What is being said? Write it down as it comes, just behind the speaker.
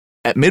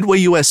At Midway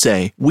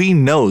USA, we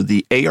know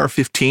the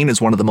AR-15 is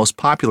one of the most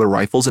popular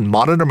rifles in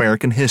modern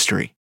American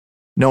history.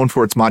 Known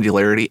for its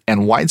modularity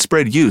and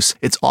widespread use,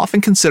 it's often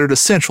considered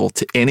essential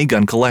to any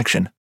gun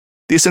collection.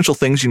 The essential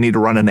things you need to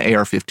run an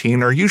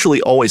AR-15 are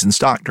usually always in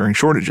stock during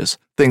shortages,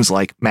 things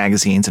like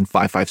magazines and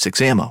 5.56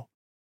 ammo.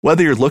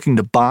 Whether you're looking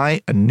to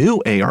buy a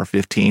new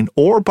AR-15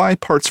 or buy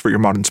parts for your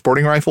modern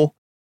sporting rifle,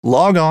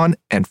 log on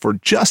and for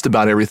just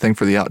about everything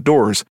for the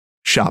outdoors,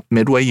 shop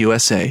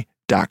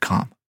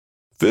MidwayUSA.com.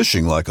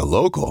 Fishing like a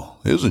local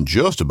isn't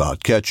just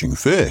about catching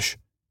fish.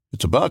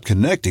 It's about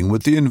connecting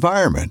with the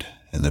environment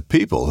and the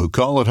people who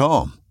call it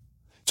home.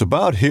 It's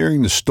about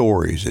hearing the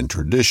stories and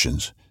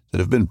traditions that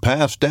have been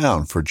passed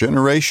down for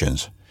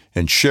generations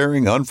and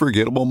sharing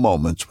unforgettable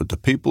moments with the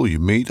people you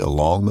meet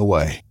along the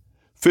way.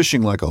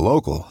 Fishing like a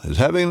local is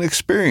having an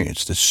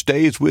experience that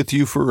stays with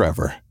you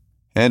forever.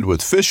 And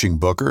with Fishing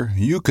Booker,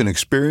 you can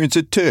experience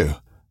it too,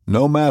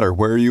 no matter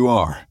where you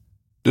are.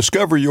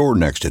 Discover your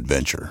next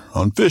adventure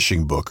on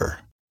Fishing Booker.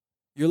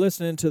 You're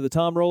listening to the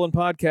Tom Rowland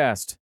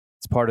Podcast.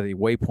 It's part of the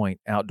Waypoint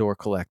Outdoor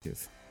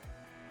Collective.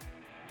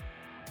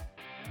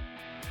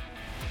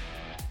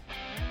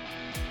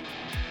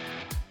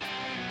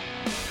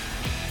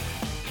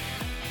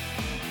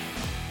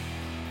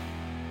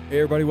 Hey,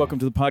 everybody. Welcome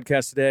to the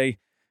podcast today.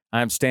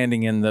 I'm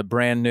standing in the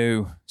brand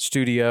new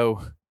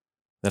studio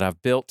that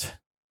I've built,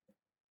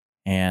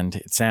 and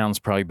it sounds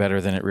probably better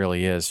than it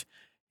really is.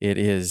 It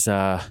is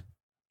a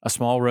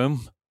small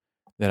room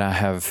that I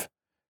have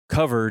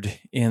covered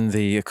in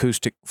the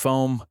acoustic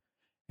foam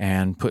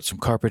and put some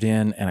carpet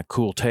in and a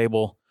cool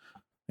table.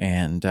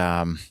 And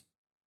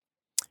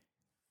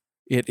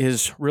it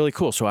is really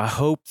cool. So I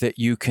hope that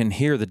you can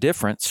hear the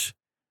difference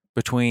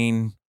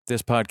between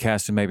this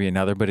podcast and maybe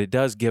another, but it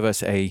does give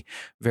us a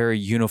very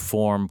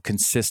uniform,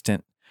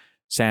 consistent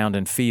sound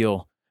and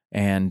feel.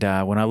 And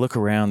when I look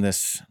around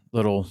this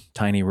little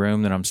tiny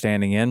room that I'm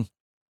standing in,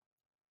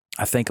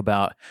 I think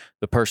about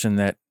the person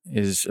that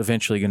is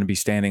eventually going to be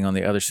standing on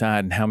the other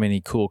side and how many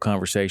cool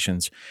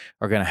conversations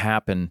are going to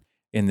happen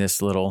in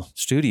this little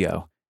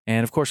studio.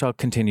 And of course, I'll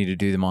continue to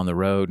do them on the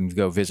road and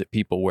go visit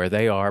people where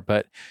they are.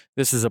 But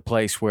this is a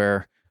place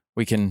where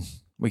we can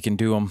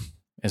do them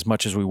as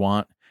much as we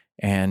want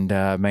and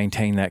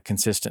maintain that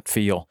consistent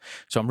feel.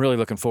 So I'm really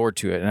looking forward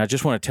to it. And I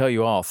just want to tell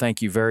you all,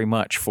 thank you very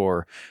much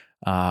for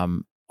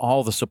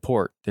all the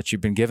support that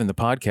you've been giving the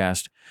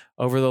podcast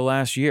over the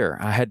last year.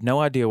 I had no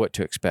idea what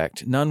to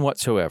expect, none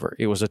whatsoever.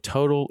 It was a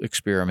total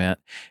experiment.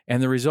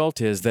 And the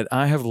result is that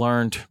I have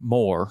learned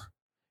more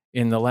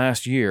in the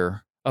last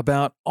year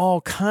about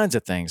all kinds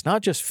of things,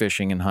 not just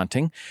fishing and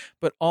hunting,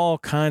 but all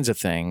kinds of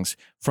things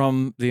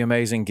from the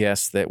amazing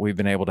guests that we've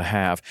been able to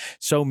have.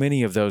 So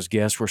many of those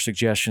guests were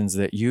suggestions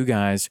that you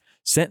guys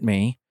sent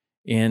me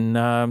in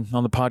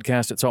on the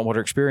podcast at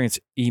Saltwater Experience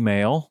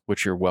email,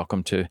 which you're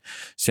welcome to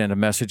send a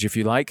message if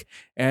you like,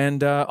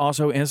 and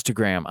also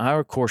Instagram. I,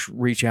 of course,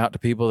 reach out to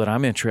people that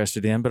I'm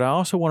interested in, but I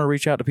also want to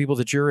reach out to people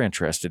that you're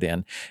interested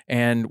in.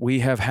 And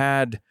we have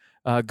had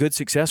good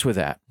success with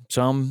that,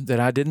 some that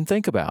I didn't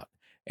think about.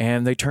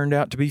 And they turned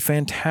out to be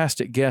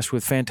fantastic guests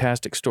with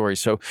fantastic stories.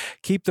 So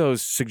keep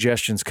those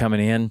suggestions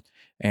coming in.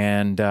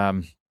 And,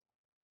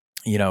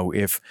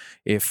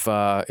 if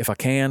I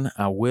can,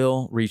 I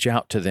will reach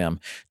out to them.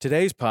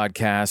 Today's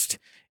podcast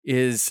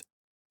is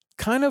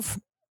kind of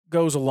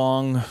goes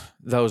along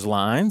those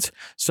lines.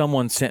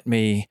 Someone sent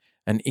me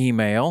an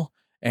email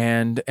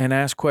and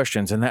asked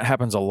questions, and that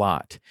happens a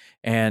lot.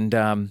 And,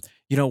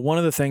 one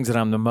of the things that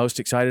I'm the most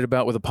excited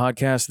about with a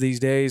podcast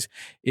these days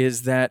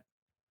is that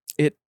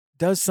it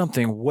does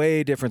something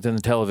way different than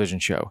the television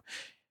show.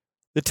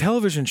 The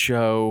television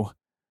show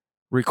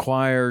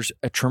requires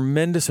a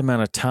tremendous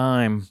amount of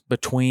time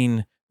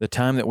between the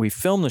time that we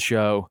film the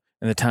show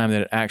and the time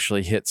that it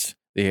actually hits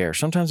the air.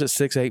 Sometimes it's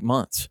 6-8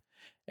 months.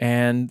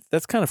 And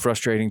that's kind of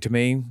frustrating to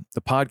me.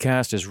 The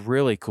podcast is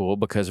really cool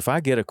because if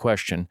I get a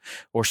question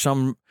or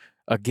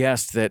a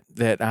guest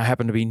that I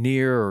happen to be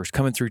near or is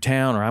coming through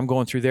town or I'm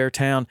going through their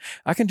town,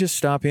 I can just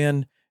stop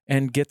in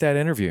and get that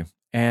interview.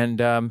 And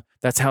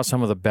that's how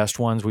some of the best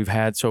ones we've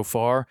had so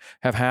far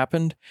have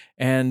happened.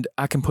 And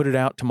I can put it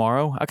out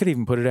tomorrow. I could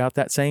even put it out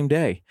that same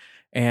day.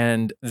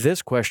 And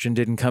this question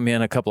didn't come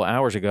in a couple of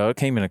hours ago. It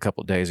came in a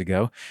couple of days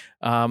ago.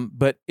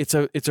 But it's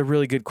a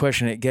really good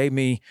question. It gave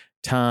me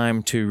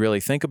time to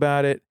really think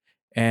about it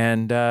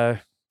and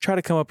try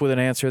to come up with an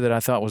answer that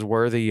I thought was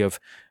worthy of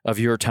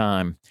your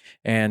time.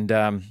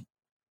 And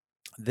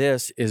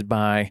this is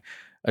by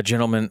a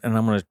gentleman, and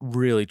I'm going to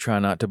really try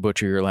not to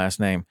butcher your last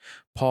name,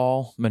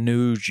 Paul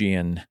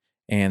Manoogian,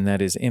 and that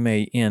is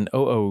Manoogian,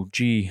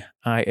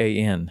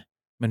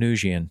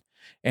 Manoogian.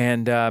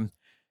 And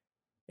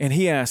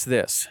he asked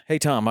this: "Hey,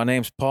 Tom, my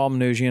name's Paul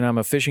Manoogian. I'm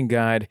a fishing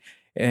guide,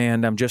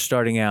 and I'm just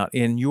starting out.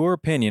 In your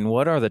opinion,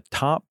 what are the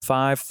top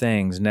 5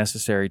 things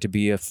necessary to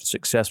be a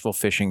successful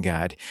fishing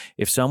guide?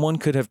 If someone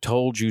could have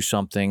told you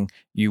something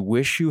you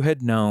wish you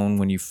had known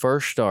when you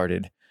first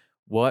started,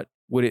 what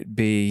would it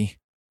be?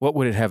 What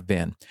would it have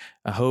been?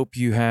 I hope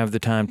you have the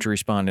time to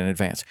respond in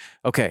advance."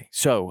 Okay,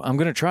 so I'm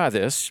going to try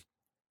this,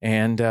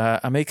 And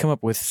I may come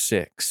up with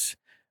 6,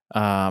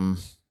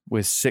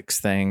 with 6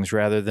 things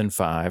rather than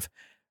 5.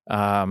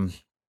 And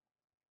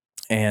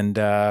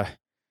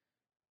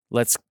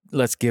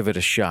let's give it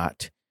a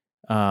shot.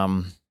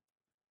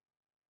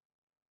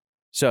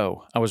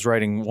 So I was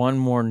writing one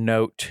more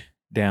note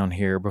down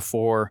here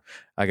before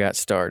I got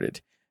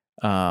started.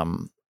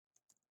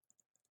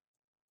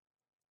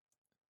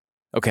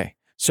 Okay,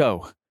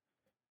 so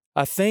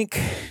I think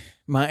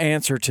my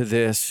answer to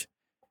this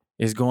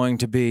is going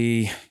to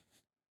be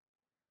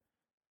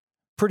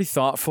pretty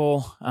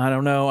thoughtful. I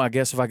don't know. I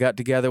guess if I got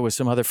together with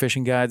some other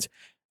fishing guides,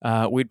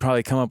 we'd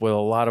probably come up with a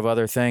lot of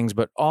other things.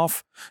 But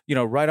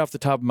right off the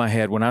top of my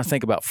head, when I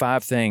think about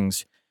 5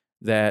 things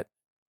that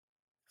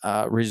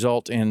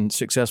result in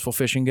successful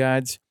fishing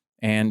guides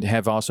and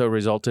have also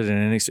resulted in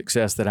any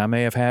success that I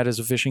may have had as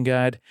a fishing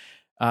guide,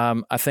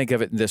 I think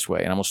of it in this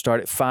way. And I'm going to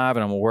start at 5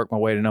 and I'm going to work my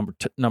way to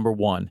number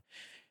 1.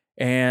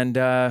 And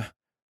the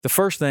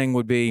first thing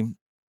would be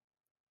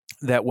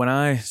that when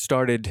I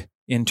started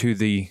into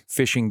the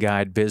fishing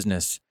guide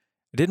business,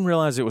 I didn't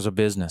realize it was a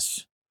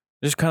business.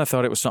 I just kind of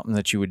thought it was something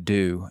that you would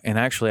do. And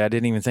actually, I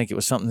didn't even think it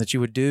was something that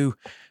you would do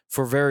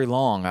for very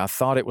long. I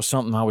thought it was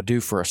something I would do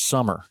for a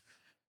summer.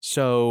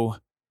 So,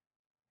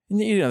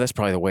 that's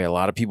probably the way a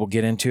lot of people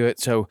get into it.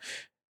 So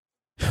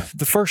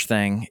the first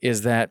thing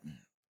is that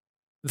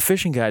the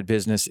fishing guide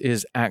business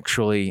is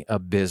actually a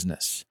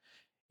business.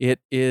 It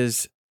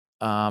is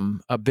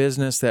a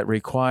business that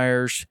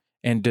requires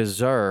and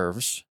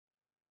deserves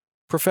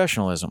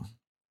professionalism.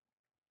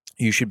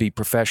 You should be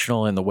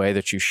professional in the way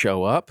that you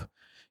show up.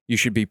 You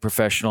should be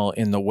professional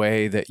in the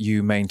way that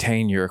you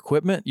maintain your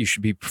equipment. You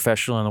should be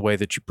professional in the way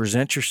that you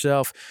present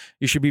yourself.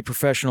 You should be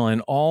professional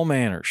in all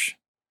manners,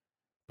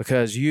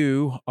 because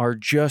you are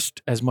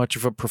just as much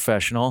of a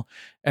professional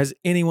as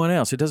anyone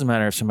else. It doesn't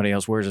matter if somebody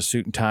else wears a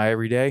suit and tie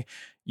every day.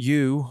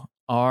 You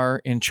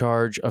are in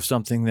charge of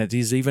something that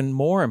is even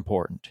more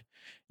important.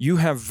 You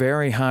have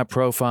very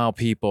high-profile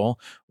people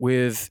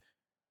with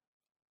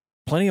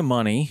plenty of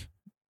money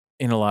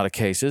in a lot of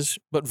cases,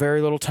 but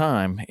very little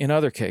time in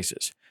other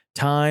cases.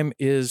 Time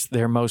is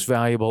their most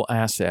valuable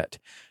asset.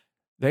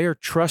 They are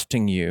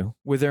trusting you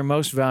with their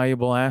most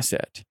valuable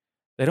asset.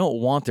 They don't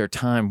want their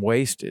time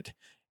wasted,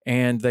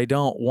 and they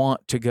don't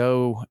want to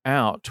go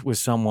out with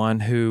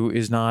someone who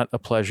is not a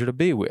pleasure to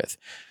be with.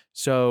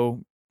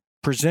 So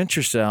present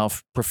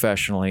yourself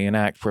professionally and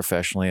act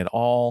professionally at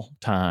all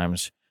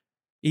times,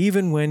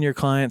 even when your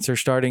clients are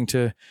starting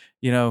to,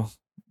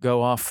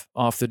 go off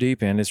the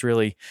deep end. It's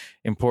really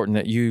important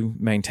that you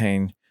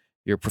maintain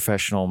your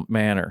professional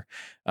manner.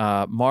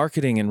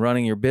 Marketing and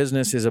running your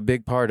business is a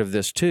big part of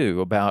this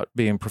too, about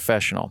being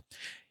professional.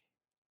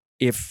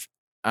 If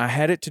I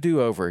had it to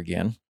do over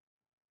again,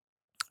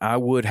 I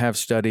would have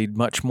studied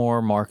much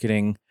more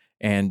marketing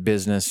and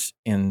business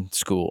in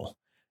school.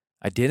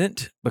 I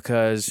didn't,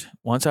 because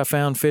once I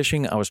found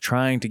fishing, I was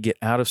trying to get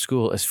out of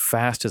school as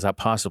fast as I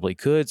possibly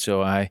could.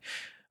 So I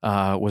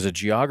was a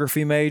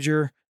geography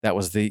major. That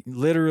was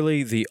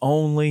literally the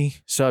only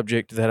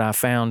subject that I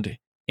found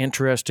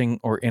interesting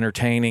or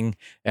entertaining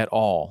at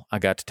all. I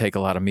got to take a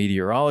lot of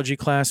meteorology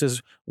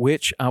classes,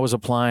 which I was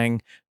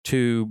applying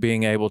to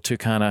being able to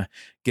kind of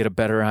get a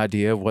better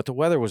idea of what the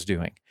weather was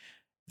doing.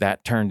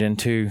 That turned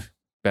into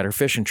better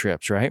fishing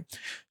trips, right?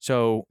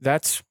 So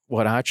that's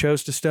what I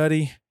chose to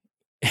study.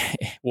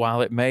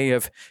 While it may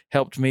have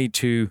helped me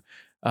to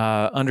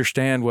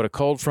understand what a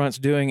cold front's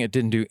doing, it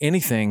didn't do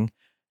anything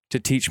to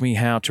teach me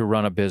how to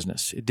run a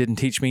business. It didn't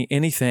teach me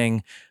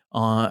anything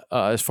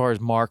as far as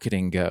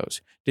marketing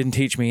goes. Didn't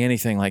teach me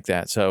anything like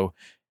that. So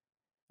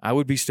I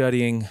would be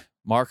studying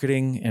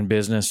marketing and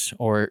business,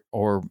 or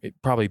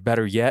probably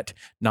better yet,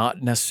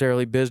 not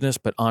necessarily business,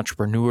 but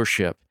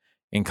entrepreneurship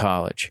in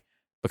college,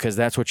 because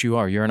that's what you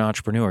are. You're an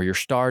entrepreneur. You're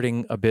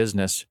starting a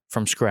business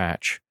from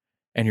scratch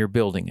and you're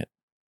building it.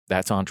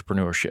 That's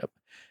entrepreneurship.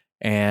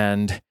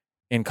 And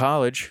in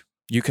college,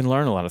 you can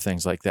learn a lot of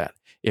things like that.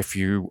 If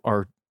you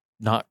are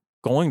not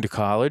going to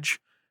college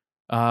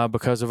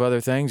because of other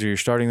things, or you're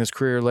starting this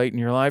career late in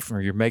your life,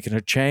 or you're making a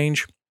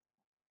change,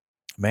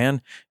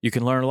 man, you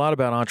can learn a lot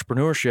about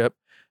entrepreneurship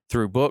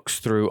through books,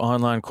 through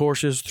online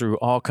courses, through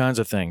all kinds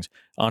of things.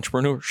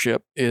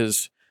 Entrepreneurship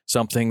is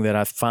something that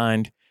I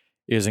find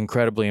is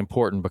incredibly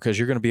important, because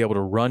you're going to be able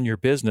to run your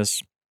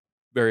business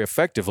very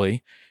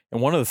effectively. And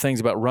one of the things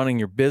about running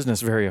your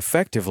business very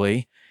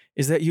effectively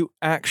is that you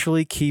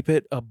actually keep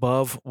it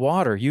above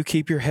water. You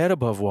keep your head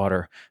above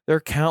water. There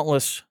are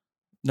countless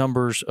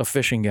numbers of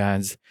fishing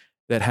guides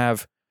that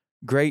have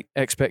great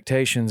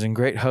expectations and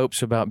great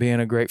hopes about being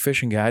a great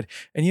fishing guide.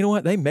 And you know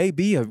what? They may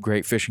be a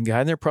great fishing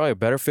guide, and they're probably a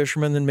better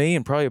fisherman than me,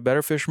 and probably a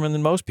better fisherman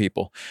than most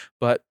people.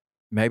 But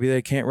maybe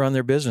they can't run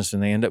their business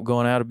and they end up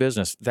going out of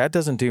business. That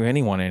doesn't do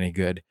anyone any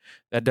good.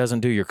 That doesn't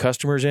do your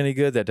customers any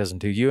good. That doesn't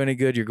do you any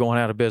good. You're going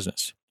out of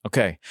business.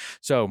 Okay,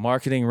 so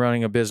marketing,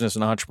 running a business,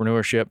 and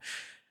entrepreneurship.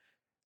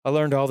 I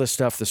learned all this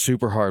stuff the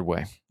super hard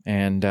way.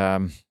 And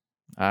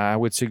I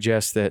would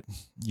suggest that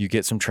you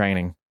get some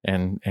training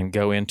and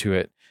go into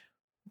it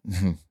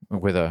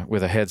with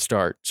a head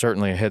start,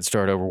 certainly a head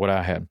start over what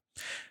I had.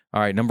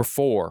 All right, number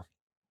 4.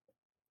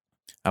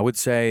 I would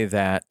say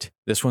that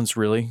this one's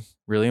really,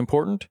 really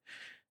important,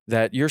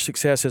 that your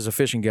success as a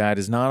fishing guide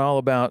is not all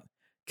about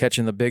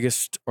catching the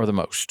biggest or the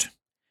most.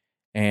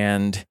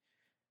 And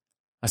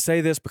I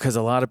say this because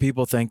a lot of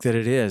people think that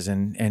it is.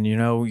 And you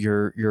know,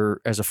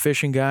 you're as a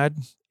fishing guide,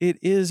 it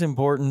is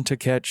important to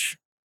catch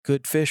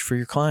good fish for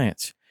your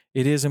clients.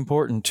 It is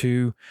important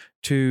to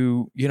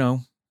you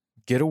know,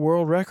 get a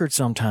world record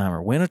sometime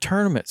or win a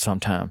tournament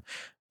sometime.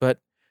 But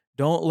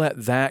don't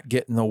let that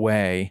get in the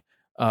way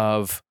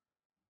of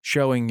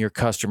showing your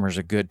customers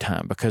a good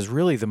time, because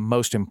really the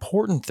most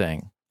important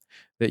thing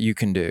that you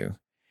can do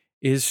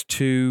is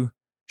to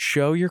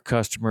show your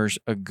customers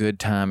a good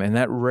time. And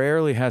that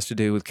rarely has to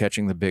do with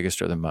catching the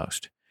biggest or the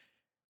most.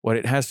 What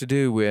it has to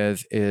do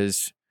with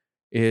is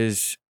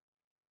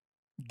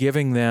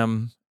giving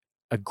them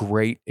a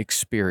great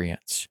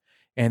experience.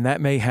 And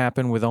that may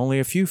happen with only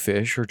a few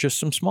fish or just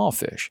some small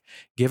fish.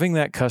 Giving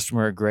that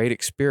customer a great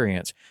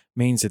experience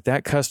means that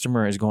that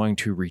customer is going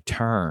to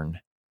return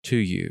to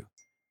you.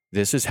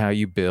 This is how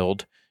you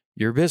build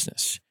your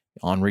business,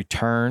 on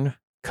return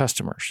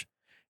customers.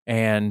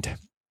 And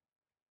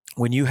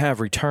when you have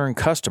return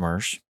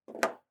customers,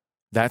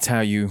 that's how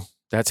you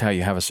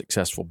have a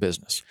successful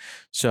business.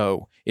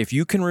 So if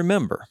you can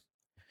remember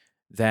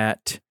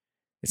that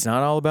it's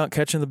not all about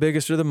catching the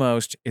biggest or the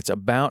most, it's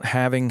about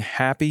having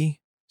happy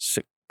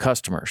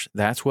customers.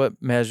 That's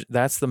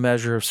the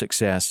measure of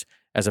success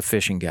as a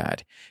fishing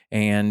guide.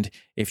 And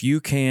if you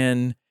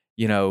can,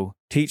 you know,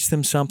 teach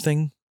them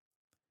something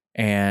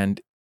and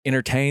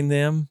entertain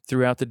them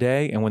throughout the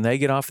day, and when they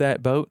get off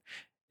that boat,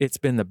 it's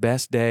been the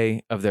best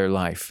day of their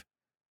life,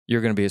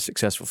 you're going to be a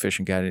successful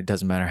fishing guide. It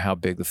doesn't matter how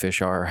big the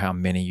fish are or how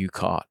many you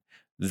caught.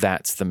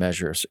 That's the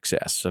measure of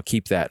success. So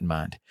keep that in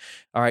mind.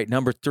 All right,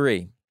 number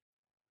 3,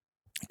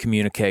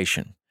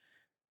 communication.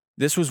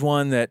 This was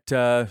one that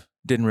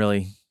didn't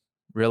really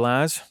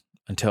realize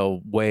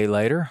until way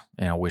later.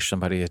 And I wish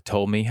somebody had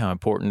told me how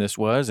important this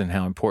was and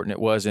how important it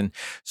was in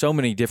so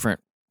many different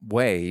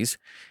ways.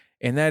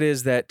 And that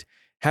is that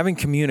having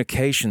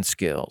communication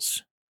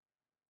skills,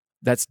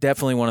 that's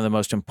definitely one of the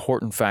most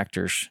important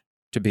factors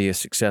to be a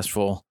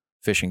successful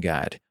fishing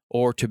guide,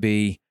 or to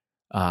be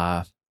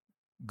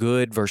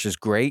good versus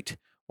great,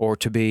 or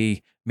to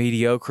be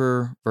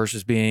mediocre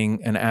versus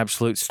being an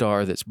absolute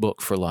star that's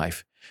booked for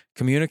life.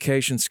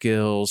 Communication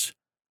skills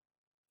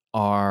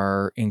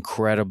are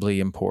incredibly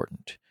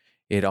important.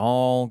 It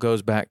all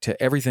goes back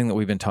to everything that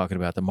we've been talking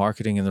about, the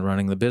marketing and the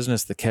running the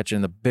business, the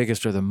catching the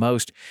biggest or the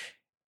most,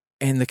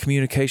 and the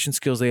communication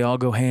skills. They all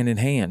go hand in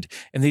hand.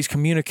 And these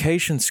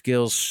communication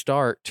skills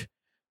start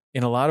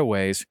in a lot of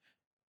ways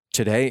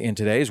in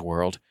today's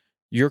world.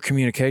 Your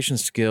communication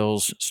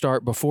skills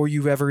start before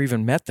you've ever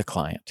even met the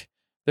client.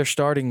 They're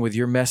starting with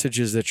your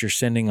messages that you're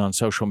sending on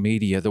social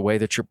media, the way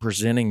that you're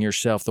presenting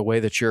yourself, the way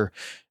that you're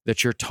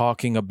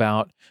talking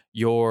about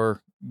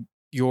your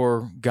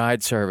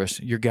guide service,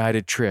 your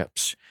guided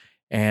trips.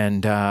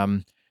 And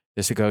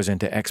this goes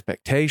into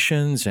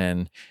expectations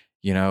and,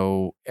 you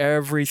know,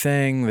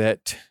 everything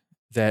that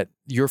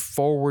your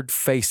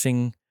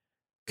forward-facing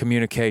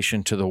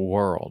communication to the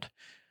world.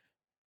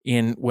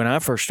 When I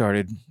first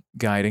started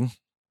guiding,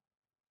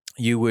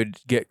 you would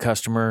get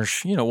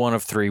customers, you know, one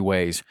of 3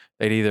 ways.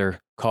 They'd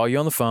either call you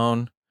on the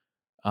phone.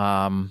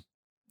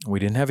 We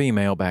didn't have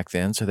email back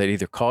then, so they'd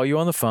either call you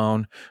on the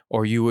phone,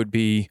 or you would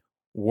be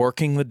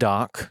working the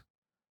dock.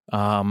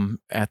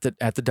 At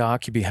the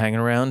dock, you'd be hanging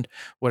around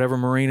whatever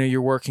marina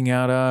you're working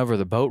out of, or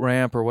the boat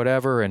ramp or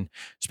whatever, and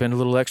spend a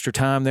little extra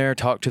time there,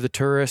 talk to the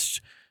tourists.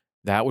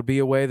 That would be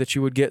a way that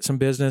you would get some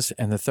business.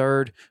 And the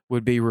third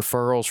would be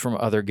referrals from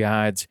other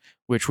guides,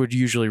 which would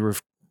usually,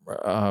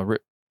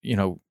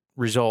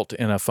 result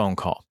in a phone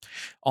call.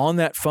 On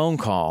that phone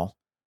call,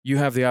 you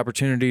have the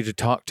opportunity to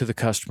talk to the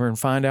customer and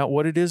find out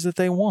what it is that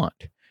they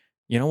want.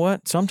 You know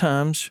what?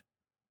 Sometimes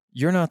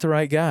you're not the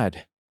right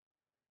guide.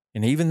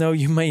 And even though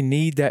you may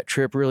need that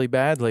trip really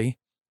badly,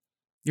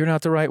 you're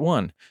not the right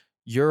one.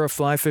 You're a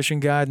fly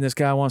fishing guide and this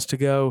guy wants to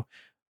go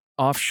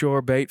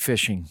offshore bait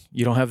fishing.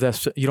 You don't have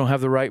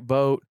the right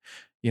boat.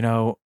 You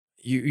know,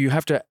 you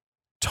have to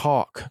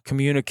talk,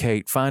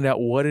 communicate, find out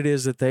what it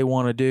is that they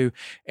want to do.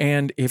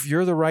 And if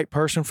you're the right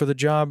person for the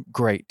job,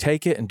 great.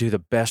 Take it and do the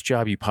best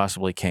job you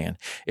possibly can.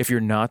 If you're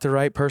not the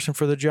right person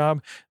for the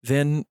job,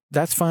 then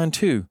that's fine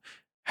too.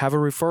 Have a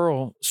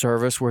referral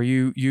service where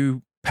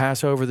you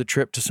pass over the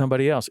trip to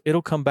somebody else.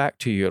 It'll come back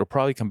to you. It'll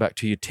probably come back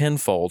to you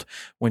tenfold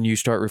when you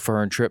start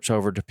referring trips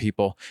over to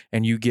people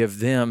and you give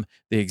them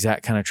the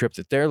exact kind of trip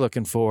that they're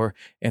looking for.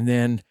 And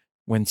then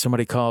when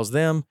somebody calls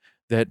them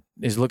that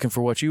is looking for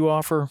what you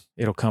offer,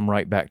 it'll come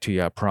right back to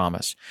you, I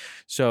promise.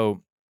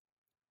 So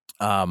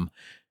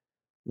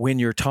when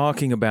you're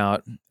talking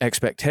about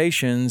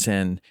expectations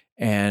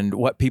and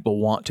what people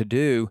want to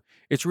do,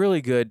 it's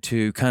really good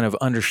to kind of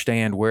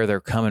understand where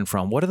they're coming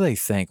from. What do they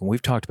think? And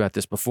we've talked about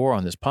this before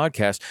on this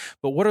podcast,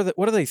 but what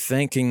are they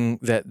thinking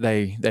that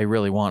they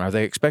really want? Are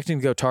they expecting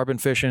to go tarpon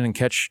fishing and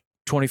catch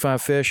 25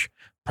 fish?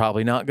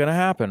 Probably not going to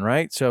happen,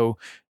 right? So,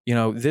 you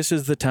know, this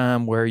is the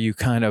time where you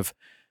kind of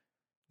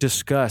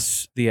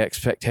discuss the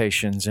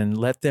expectations and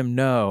let them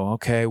know,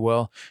 okay,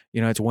 well,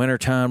 it's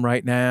wintertime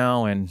right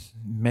now, and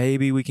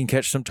maybe we can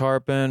catch some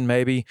tarpon.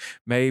 Maybe,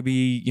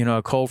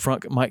 a cold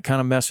front might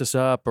kind of mess us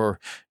up, or,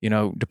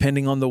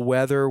 depending on the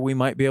weather, we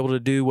might be able to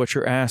do what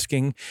you're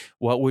asking.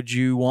 What would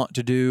you want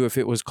to do if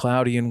it was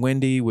cloudy and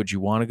windy? Would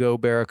you want to go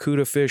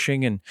barracuda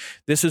fishing? And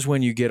this is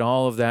when you get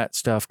all of that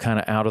stuff kind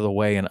of out of the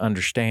way and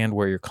understand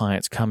where your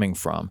client's coming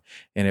from.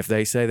 And if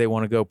they say they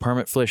want to go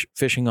permit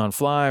fishing on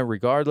fly,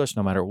 regardless,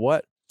 no matter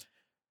what,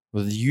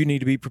 well, you need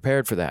to be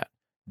prepared for that.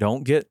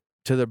 Don't get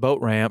to the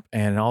boat ramp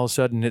and all of a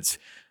sudden it's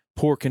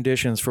poor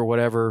conditions for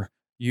whatever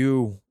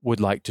you would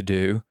like to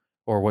do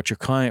or what your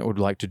client would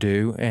like to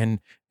do, and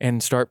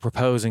start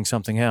proposing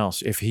something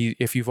else. If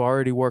you've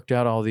already worked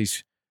out all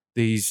these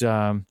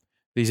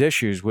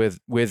issues with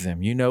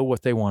them, you know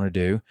what they want to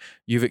do.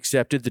 You've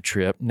accepted the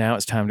trip. Now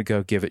it's time to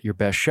go give it your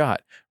best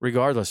shot,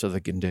 regardless of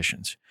the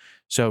conditions.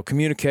 So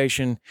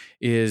communication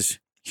is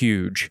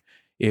huge.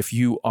 If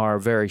you are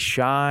very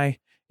shy,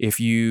 if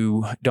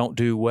you don't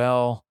do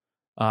well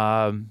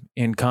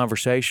in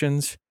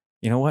conversations,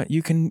 you know what?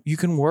 You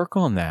can work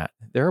on that.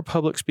 There are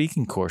public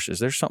speaking courses.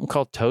 There's something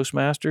called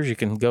Toastmasters. You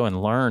can go and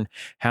learn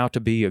how to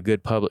be a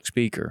good public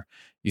speaker.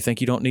 You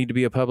think you don't need to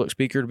be a public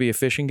speaker to be a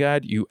fishing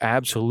guide? You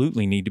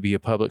absolutely need to be a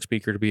public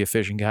speaker to be a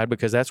fishing guide,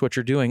 because that's what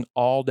you're doing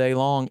all day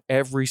long,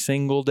 every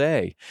single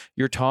day.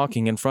 You're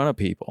talking in front of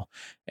people,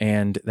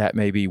 and that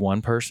may be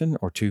one person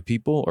or two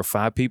people or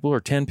 5 people or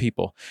 10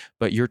 people,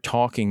 but you're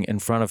talking in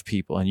front of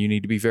people, and you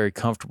need to be very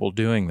comfortable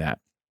doing that.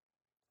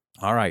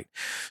 All right.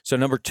 So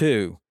number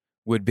 2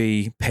 would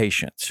be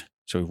patience.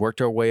 So we've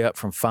worked our way up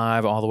from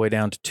 5 all the way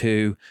down to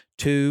 2.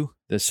 2,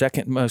 the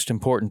second most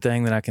important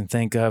thing that I can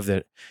think of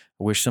that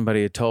I wish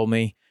somebody had told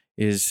me,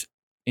 is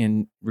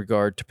in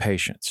regard to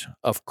patience.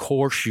 Of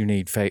course you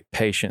need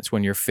patience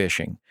when you're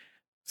fishing.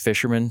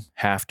 Fishermen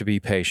have to be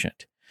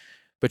patient.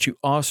 But you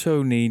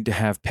also need to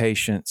have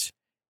patience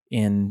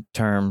in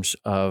terms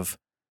of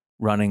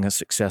running a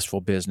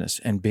successful business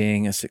and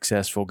being a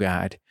successful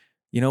guide.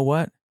 You know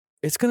what?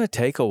 It's going to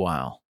take a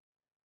while.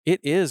 It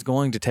is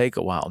going to take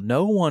a while.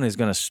 No one is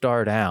going to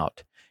start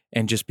out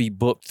and just be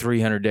booked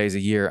 300 days a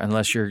year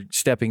unless you're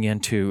stepping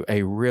into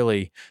a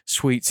really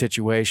sweet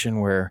situation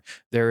where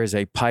there is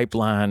a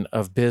pipeline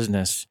of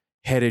business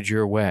headed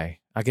your way.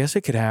 I guess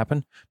it could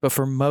happen, but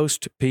for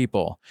most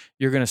people,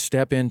 you're going to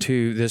step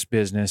into this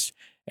business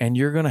and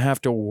you're going to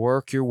have to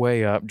work your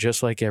way up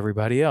just like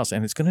everybody else.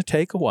 And it's going to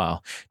take a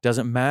while.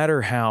 Doesn't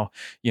matter how,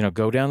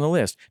 go down the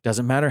list.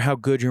 Doesn't matter how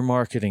good your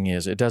marketing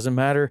is. It doesn't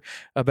matter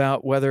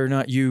about whether or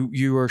not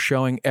you are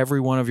showing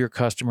every one of your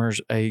customers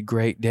a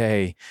great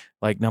day,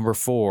 like number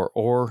 4,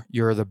 or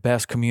you're the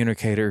best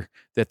communicator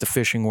that the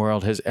fishing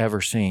world has ever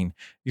seen.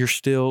 You're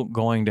still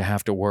going to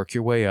have to work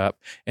your way up.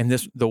 And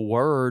the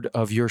word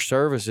of your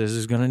services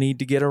is going to need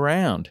to get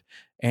around.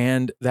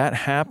 And that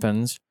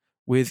happens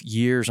with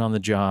years on the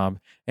job,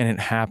 and it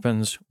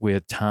happens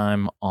with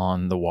time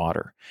on the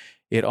water.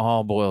 It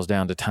all boils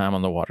down to time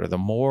on the water. The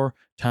more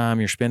time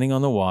you're spending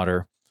on the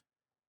water,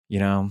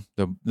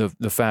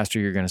 the faster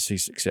you're going to see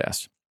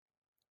success.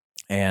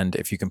 And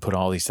if you can put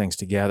all these things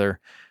together,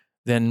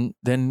 then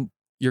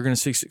you're going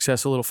to see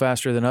success a little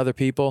faster than other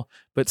people.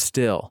 But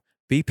still,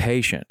 be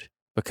patient,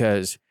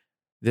 because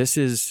this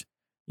is,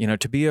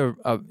 to be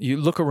you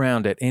look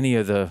around at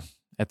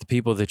the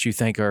people that you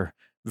think are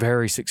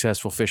very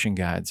successful fishing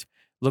guides.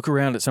 Look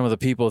around at some of the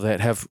people that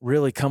have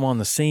really come on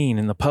the scene,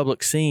 in the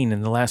public scene,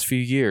 in the last few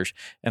years,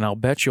 and I'll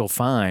bet you'll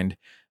find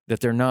that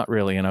they're not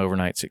really an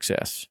overnight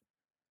success.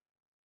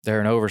 They're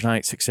an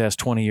overnight success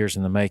 20 years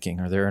in the making,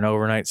 or they're an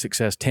overnight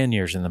success 10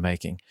 years in the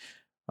making.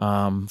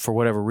 For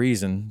whatever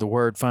reason, the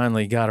word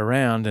finally got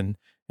around, and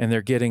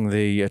they're getting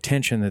the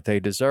attention that they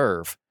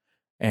deserve.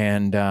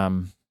 And,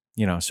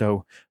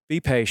 so be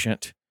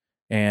patient,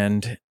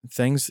 and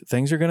things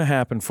are going to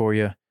happen for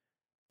you,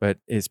 but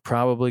it's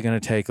probably going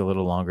to take a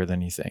little longer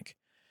than you think.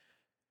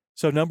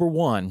 So number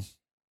 1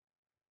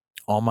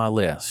 on my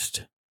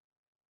list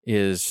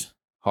is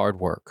hard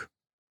work.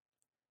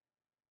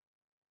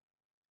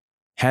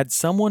 Had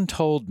someone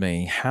told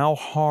me how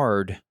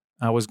hard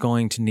I was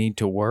going to need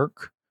to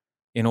work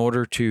in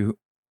order to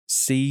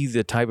see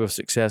the type of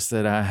success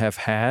that I have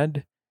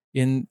had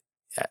in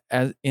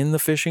the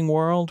fishing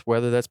world,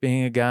 whether that's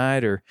being a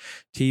guide or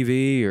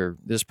TV or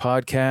this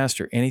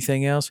podcast or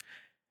anything else,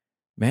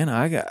 man,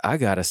 I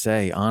gotta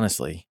say,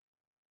 honestly,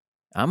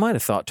 I might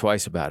have thought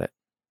twice about it,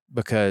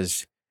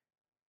 because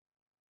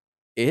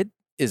it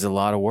is a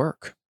lot of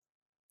work.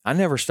 I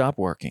never stop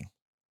working.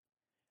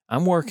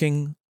 I'm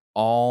working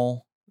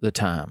all the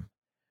time,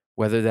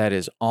 whether that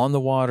is on the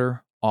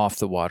water, off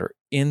the water,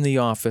 in the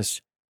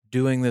office,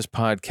 doing this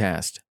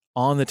podcast,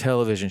 on the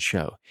television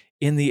show,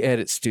 in the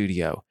edit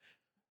studio,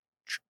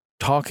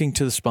 talking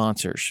to the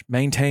sponsors,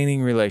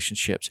 maintaining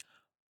relationships.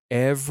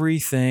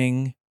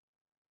 Everything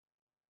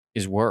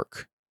is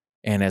work.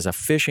 And as a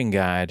fishing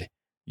guide,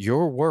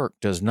 your work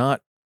does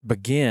not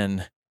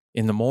begin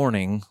in the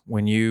morning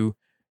when you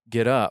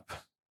get up,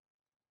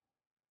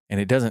 and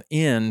it doesn't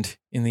end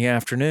in the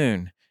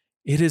afternoon.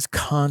 It is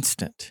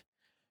constant.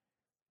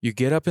 you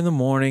get up in the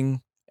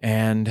morning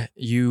and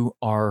you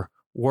are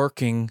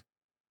working.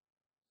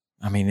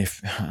 I mean,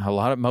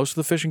 most of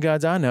the fishing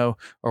guides I know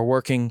are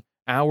working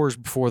hours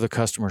before the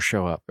customers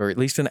show up, or at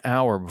least an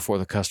hour before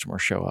the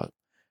customers show up.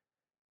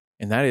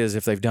 And that is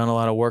if they've done a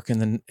lot of work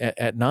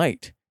at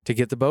night to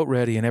get the boat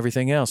ready and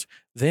everything else.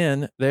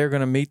 Then they're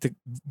going to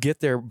get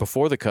there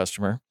before the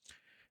customer.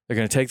 They're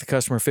going to take the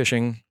customer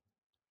fishing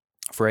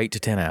for 8 to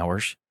 10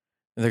 hours.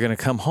 And they're going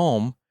to come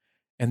home,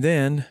 and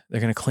then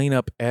they're going to clean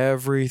up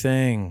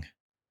everything.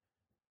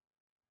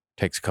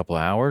 Takes a couple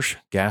of hours,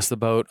 gas the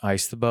boat,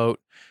 ice the boat,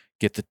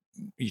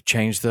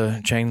 chain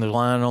the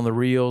line on the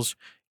reels,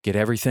 get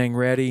everything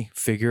ready,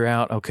 figure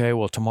out, okay,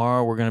 well,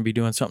 tomorrow we're going to be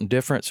doing something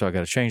different, so I got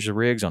to change the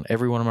rigs on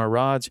every one of my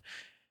rods.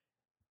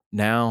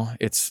 Now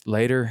it's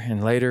later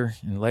and later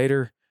and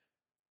later,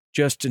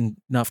 just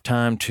enough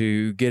time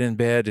to get in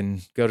bed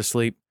and go to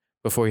sleep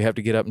before you have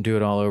to get up and do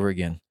it all over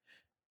again.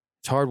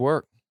 It's hard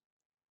work.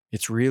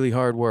 It's really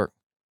hard work,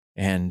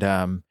 and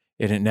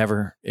it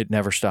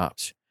never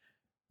stops.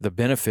 The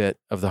benefit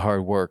of the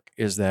hard work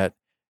is that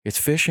it's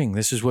fishing.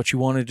 This is what you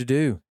wanted to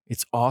do.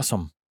 It's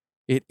awesome.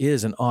 It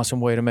is an awesome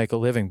way to make a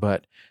living,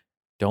 but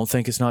don't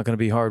think it's not going to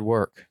be hard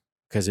work,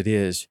 because it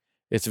is.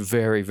 It's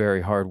very,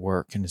 very hard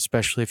work. And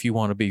especially if you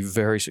want to be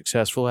very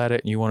successful at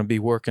it and you want to be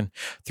working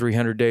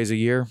 300 days a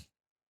year,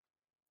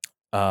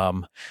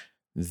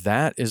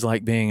 that is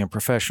like being a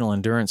professional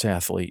endurance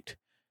athlete.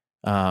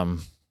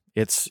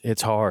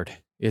 It's hard.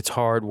 It's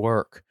hard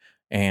work.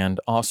 And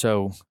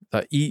also,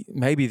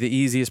 maybe the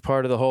easiest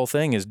part of the whole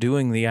thing is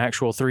doing the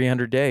actual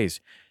 300 days.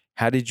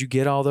 How did you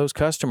get all those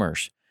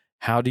customers?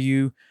 How do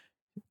you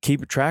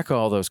keep track of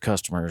all those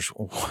customers?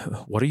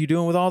 What are you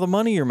doing with all the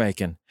money you're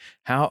making?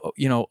 How,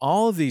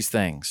 all of these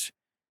things.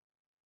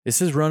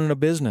 This is running a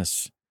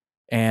business.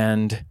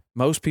 And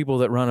most people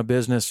that run a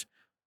business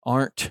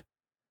aren't,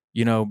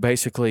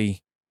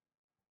 basically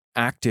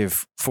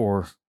active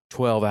for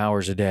 12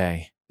 hours a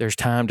day. There's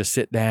time to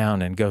sit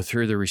down and go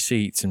through the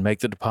receipts and make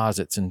the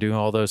deposits and do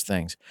all those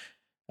things.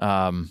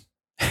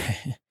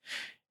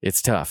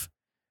 It's tough.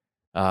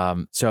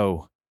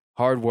 So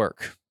hard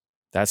work.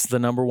 That's the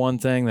number one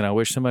thing that I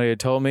wish somebody had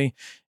told me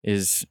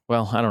is,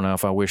 well, I don't know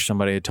if I wish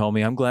somebody had told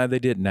me. I'm glad they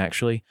didn't,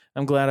 actually.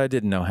 I'm glad I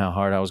didn't know how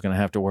hard I was going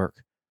to have to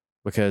work,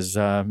 because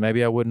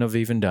maybe I wouldn't have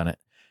even done it.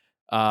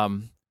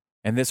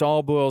 And this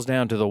all boils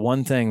down to the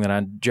one thing that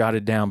I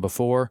jotted down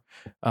before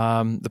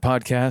the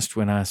podcast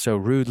when I so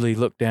rudely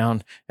looked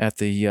down at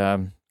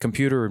the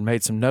computer and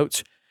made some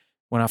notes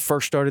when I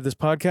first started this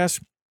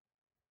podcast.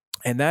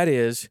 And that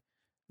is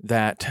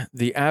that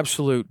the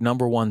absolute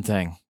number one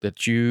thing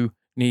that you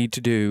need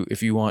to do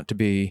if you want to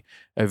be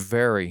a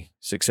very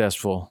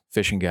successful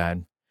fishing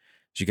guide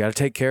is you got to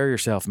take care of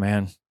yourself,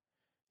 man.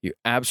 You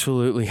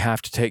absolutely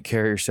have to take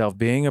care of yourself.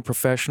 Being a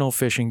professional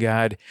fishing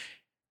guide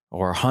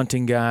or a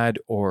hunting guide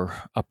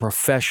or a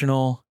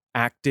professional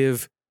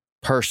active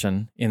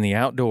person in the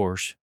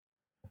outdoors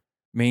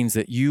means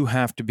that you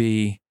have to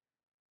be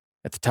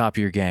at the top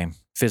of your game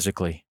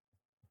physically.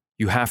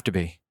 You have to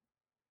be.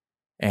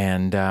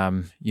 And,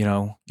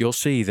 you'll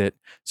see that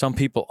some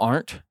people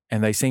aren't,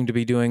 and they seem to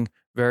be doing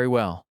very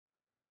well.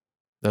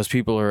 Those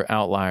people are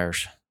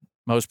outliers.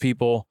 Most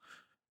people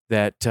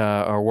that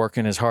are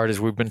working as hard as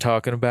we've been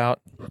talking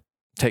about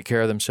take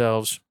care of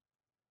themselves.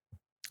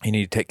 You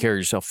need to take care of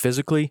yourself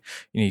physically.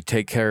 You need to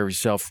take care of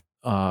yourself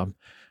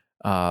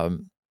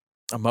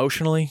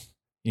emotionally.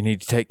 You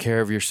need to take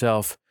care of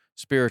yourself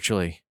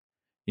spiritually.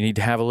 You need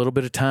to have a little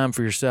bit of time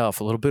for yourself,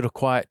 a little bit of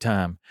quiet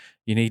time.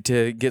 You need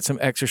to get some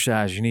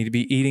exercise. You need to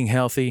be eating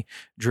healthy,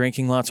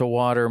 drinking lots of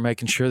water,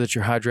 making sure that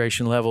your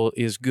hydration level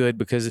is good,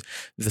 because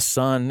the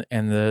sun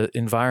and the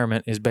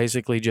environment is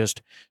basically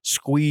just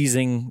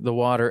squeezing the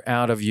water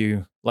out of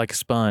you like a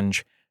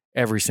sponge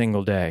every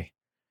single day.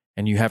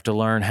 And you have to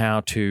learn how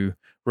to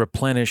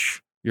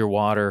replenish your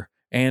water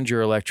and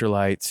your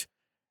electrolytes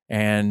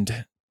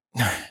and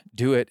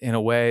do it in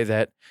a way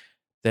that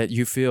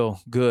you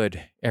feel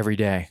good every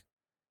day.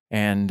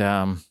 And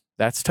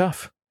that's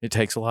tough. It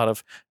takes a lot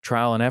of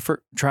trial and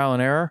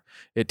error.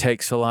 It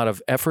takes a lot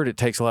of effort. It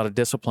takes a lot of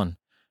discipline.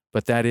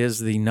 But that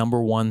is the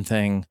number one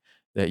thing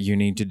that you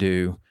need to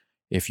do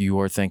if you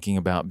are thinking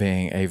about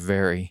being a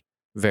very,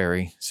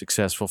 very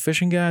successful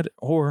fishing guide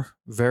or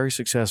very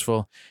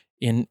successful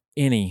in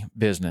any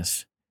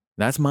business.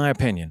 That's my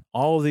opinion.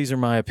 All of these are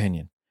my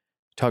opinion.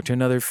 Talk to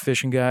another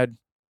fishing guide,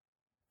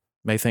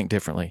 may think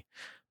differently.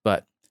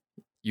 But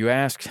you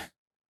asked,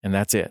 and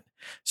that's it.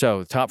 So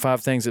the top 5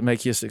 things that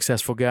make you a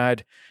successful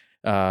guide: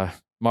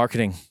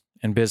 marketing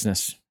and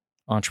business,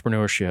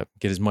 entrepreneurship.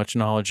 Get as much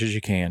knowledge as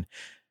you can.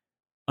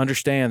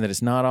 Understand that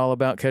it's not all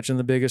about catching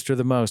the biggest or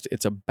the most.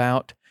 It's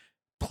about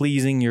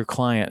pleasing your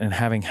client and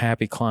having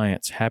happy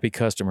clients, happy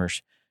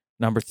customers.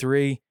 Number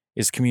 3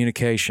 is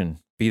communication.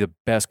 Be the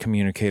best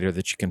communicator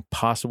that you can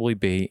possibly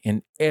be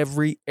in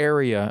every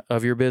area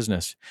of your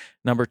business.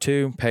 Number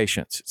 2,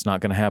 patience. It's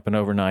not going to happen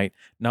overnight.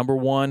 Number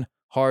 1,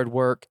 hard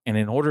work. And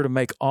in order to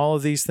make all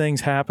of these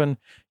things happen,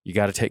 you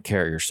got to take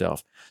care of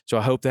yourself. So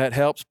I hope that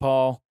helps,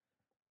 Paul.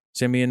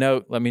 Send me a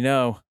note. Let me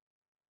know.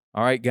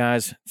 All right,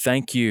 guys,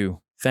 thank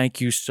you. Thank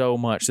you so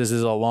much. This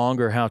is a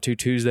longer How To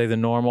Tuesday than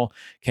normal.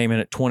 Came in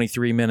at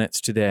 23 minutes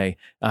today.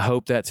 I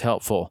hope that's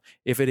helpful.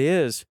 If it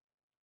is,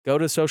 go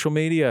to social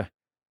media.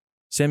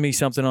 Send me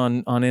something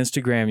on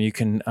Instagram. You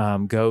can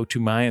go to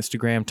my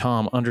Instagram,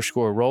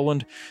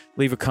 Tom_Rowland.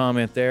 Leave a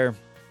comment there.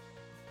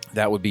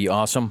 That would be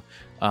awesome.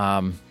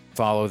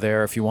 Follow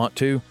there if you want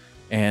to.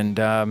 And,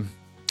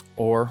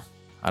 or,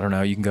 I don't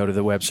know, you can go to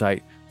the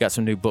website. Got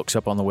some new books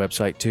up on the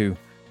website too.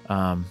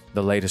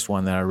 The latest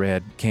one that I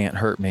read, Can't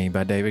Hurt Me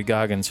by David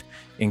Goggins.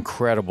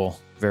 Incredible.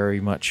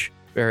 Very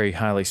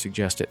highly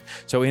suggest it.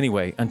 So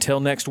anyway, until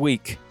next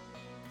week,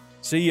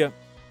 see ya.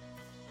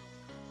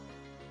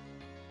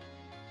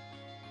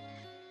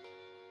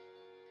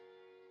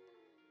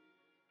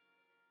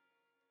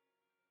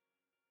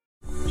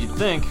 You'd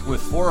think,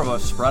 with 4 of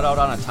us spread out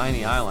on a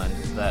tiny island,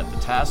 that the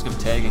task of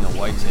tagging a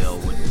whitetail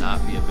would not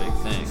be a big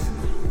thing.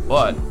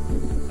 But,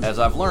 as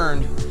I've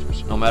learned,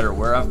 no matter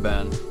where I've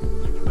been,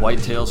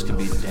 whitetails can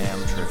be damn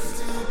tricky.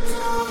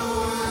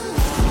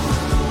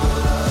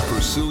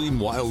 Pursuing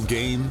wild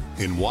game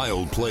in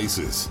wild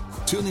places.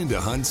 Tune in to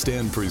Hunt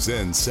Stand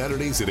Presents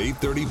Saturdays at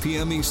 8:30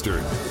 p.m.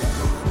 Eastern.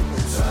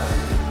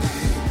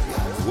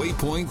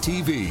 Waypoint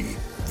TV,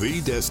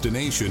 the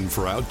destination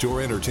for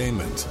outdoor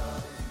entertainment.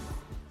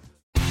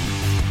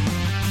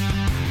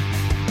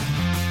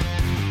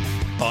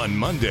 On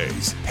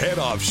Mondays, head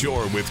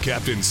offshore with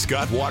Captain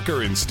Scott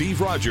Walker and Steve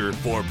Roger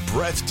for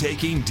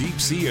breathtaking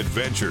deep-sea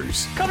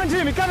adventures. Coming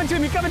to me.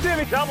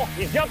 Double.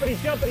 He's jumping.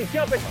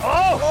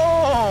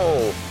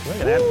 Oh! Look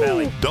at that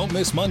belly. Don't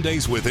miss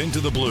Mondays with Into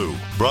the Blue,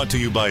 brought to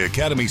you by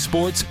Academy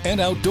Sports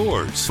and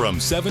Outdoors from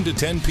 7 to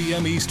 10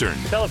 p.m. Eastern.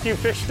 Tell a few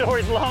fish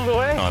stories along the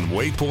way. On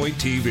Waypoint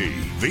TV,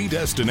 the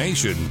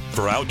destination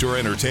for outdoor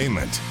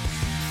entertainment.